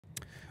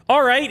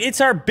All right,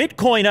 it's our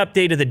Bitcoin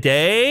update of the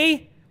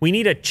day. We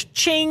need a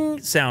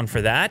ching sound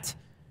for that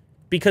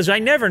because I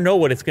never know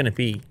what it's going to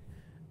be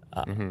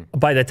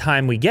by the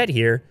time we get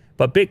here.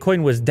 But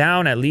Bitcoin was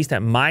down, at least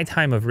at my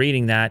time of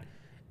reading that.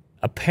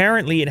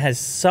 Apparently, it has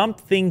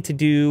something to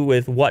do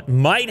with what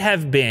might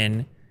have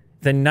been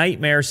the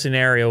nightmare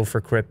scenario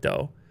for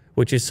crypto,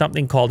 which is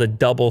something called a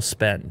double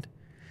spend.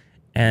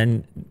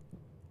 And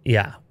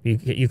yeah,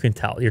 you can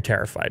tell you're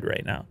terrified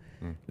right now.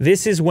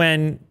 This is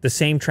when the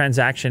same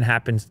transaction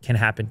can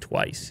happen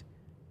twice.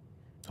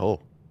 Oh.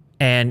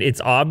 And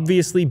it's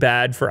obviously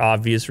bad for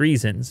obvious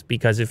reasons,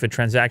 because if a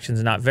transaction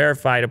is not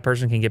verified, a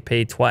person can get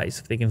paid twice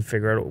if they can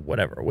figure out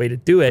whatever a way to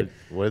do it.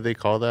 What do they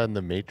call that in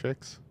the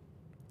Matrix?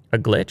 A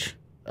glitch?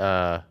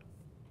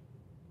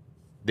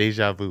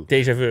 Deja vu.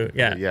 Deja vu,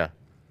 yeah. Yeah.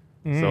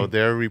 So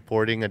they're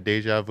reporting a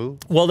deja vu?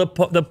 Well,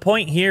 the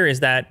point here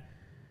is that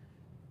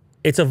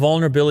it's a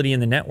vulnerability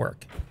in the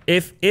network.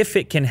 If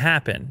it can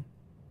happen,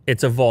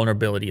 it's a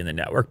vulnerability in the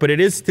network, but it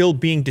is still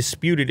being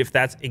disputed if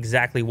that's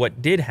exactly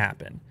what did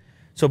happen.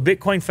 So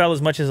Bitcoin fell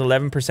as much as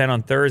 11%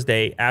 on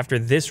Thursday after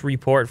this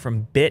report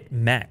from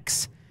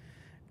BitMEX,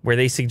 where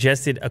they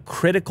suggested a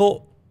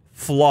critical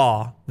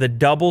flaw, the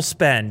double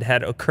spend,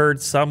 had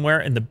occurred somewhere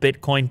in the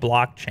Bitcoin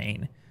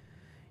blockchain.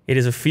 It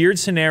is a feared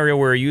scenario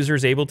where a user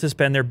is able to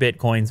spend their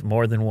Bitcoins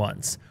more than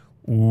once.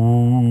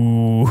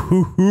 Ooh.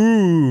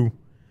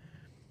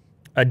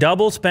 A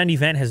double spend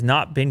event has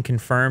not been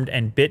confirmed,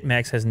 and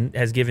BitMEX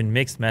has given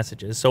mixed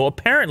messages. So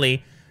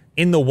apparently,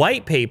 in the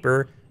white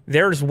paper,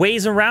 there's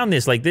ways around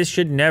this. Like, this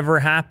should never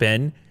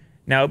happen.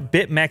 Now,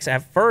 BitMEX,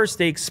 at first,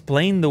 they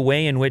explained the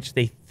way in which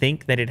they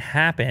think that it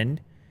happened.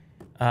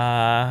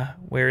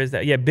 Where is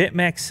that? Yeah,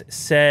 BitMEX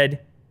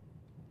said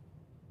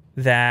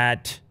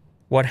that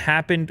what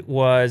happened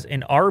was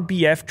an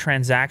RBF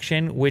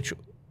transaction,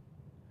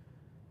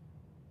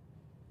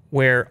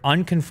 where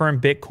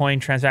unconfirmed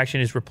Bitcoin transaction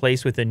is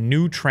replaced with a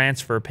new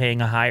transfer paying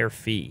a higher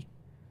fee.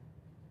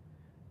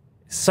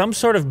 Some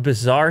sort of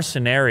bizarre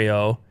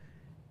scenario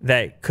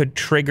that could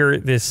trigger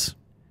this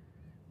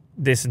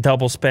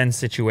double spend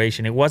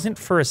situation. It wasn't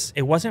for a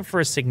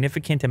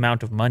significant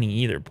amount of money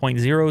either.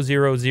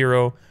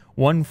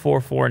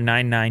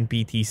 0.000144499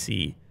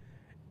 BTC.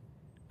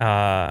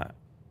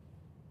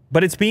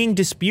 But it's being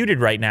disputed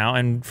right now,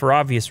 and for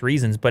obvious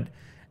reasons.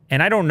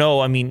 And I don't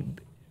know. I mean,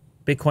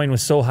 Bitcoin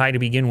was so high to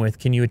begin with.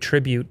 Can you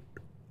attribute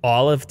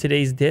all of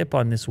today's dip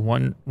on this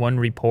one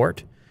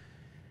report?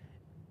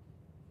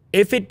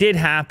 If it did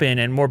happen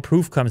and more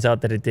proof comes out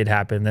that it did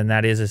happen, then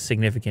that is a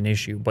significant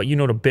issue. But you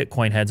know, the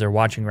Bitcoin heads are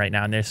watching right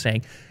now and they're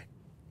saying,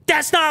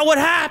 that's not what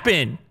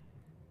happened.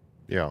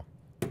 Yeah.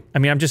 I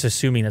mean, I'm just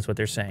assuming that's what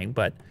they're saying,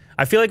 but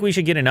I feel like we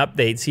should get an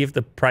update, see if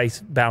the price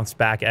bounced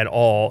back at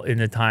all in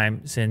the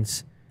time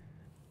since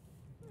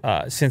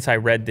I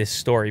read this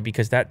story,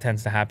 because that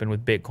tends to happen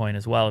with Bitcoin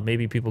as well.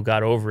 Maybe people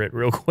got over it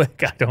real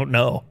quick. I don't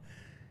know.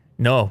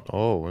 No.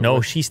 Oh. No,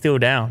 she's still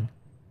down.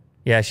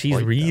 Yeah,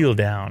 she's real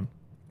down.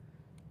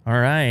 All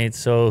right,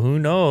 so who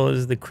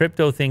knows? The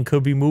crypto thing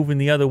could be moving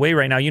the other way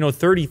right now. You know,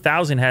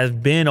 30,000 has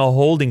been a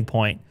holding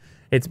point.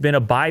 It's been a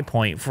buy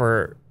point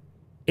for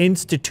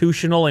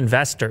institutional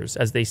investors,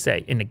 as they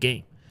say, in the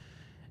game.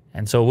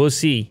 And so we'll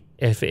see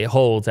if it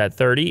holds at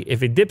 30.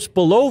 If it dips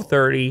below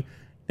 30,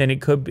 then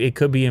it could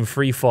be in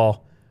free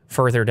fall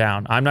further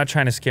down. I'm not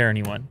trying to scare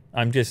anyone.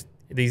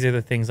 These are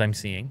the things I'm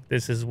seeing.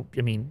 This is,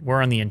 I mean,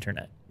 we're on the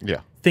internet. Yeah.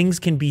 Things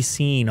can be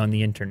seen on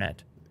the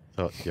internet.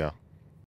 So, yeah.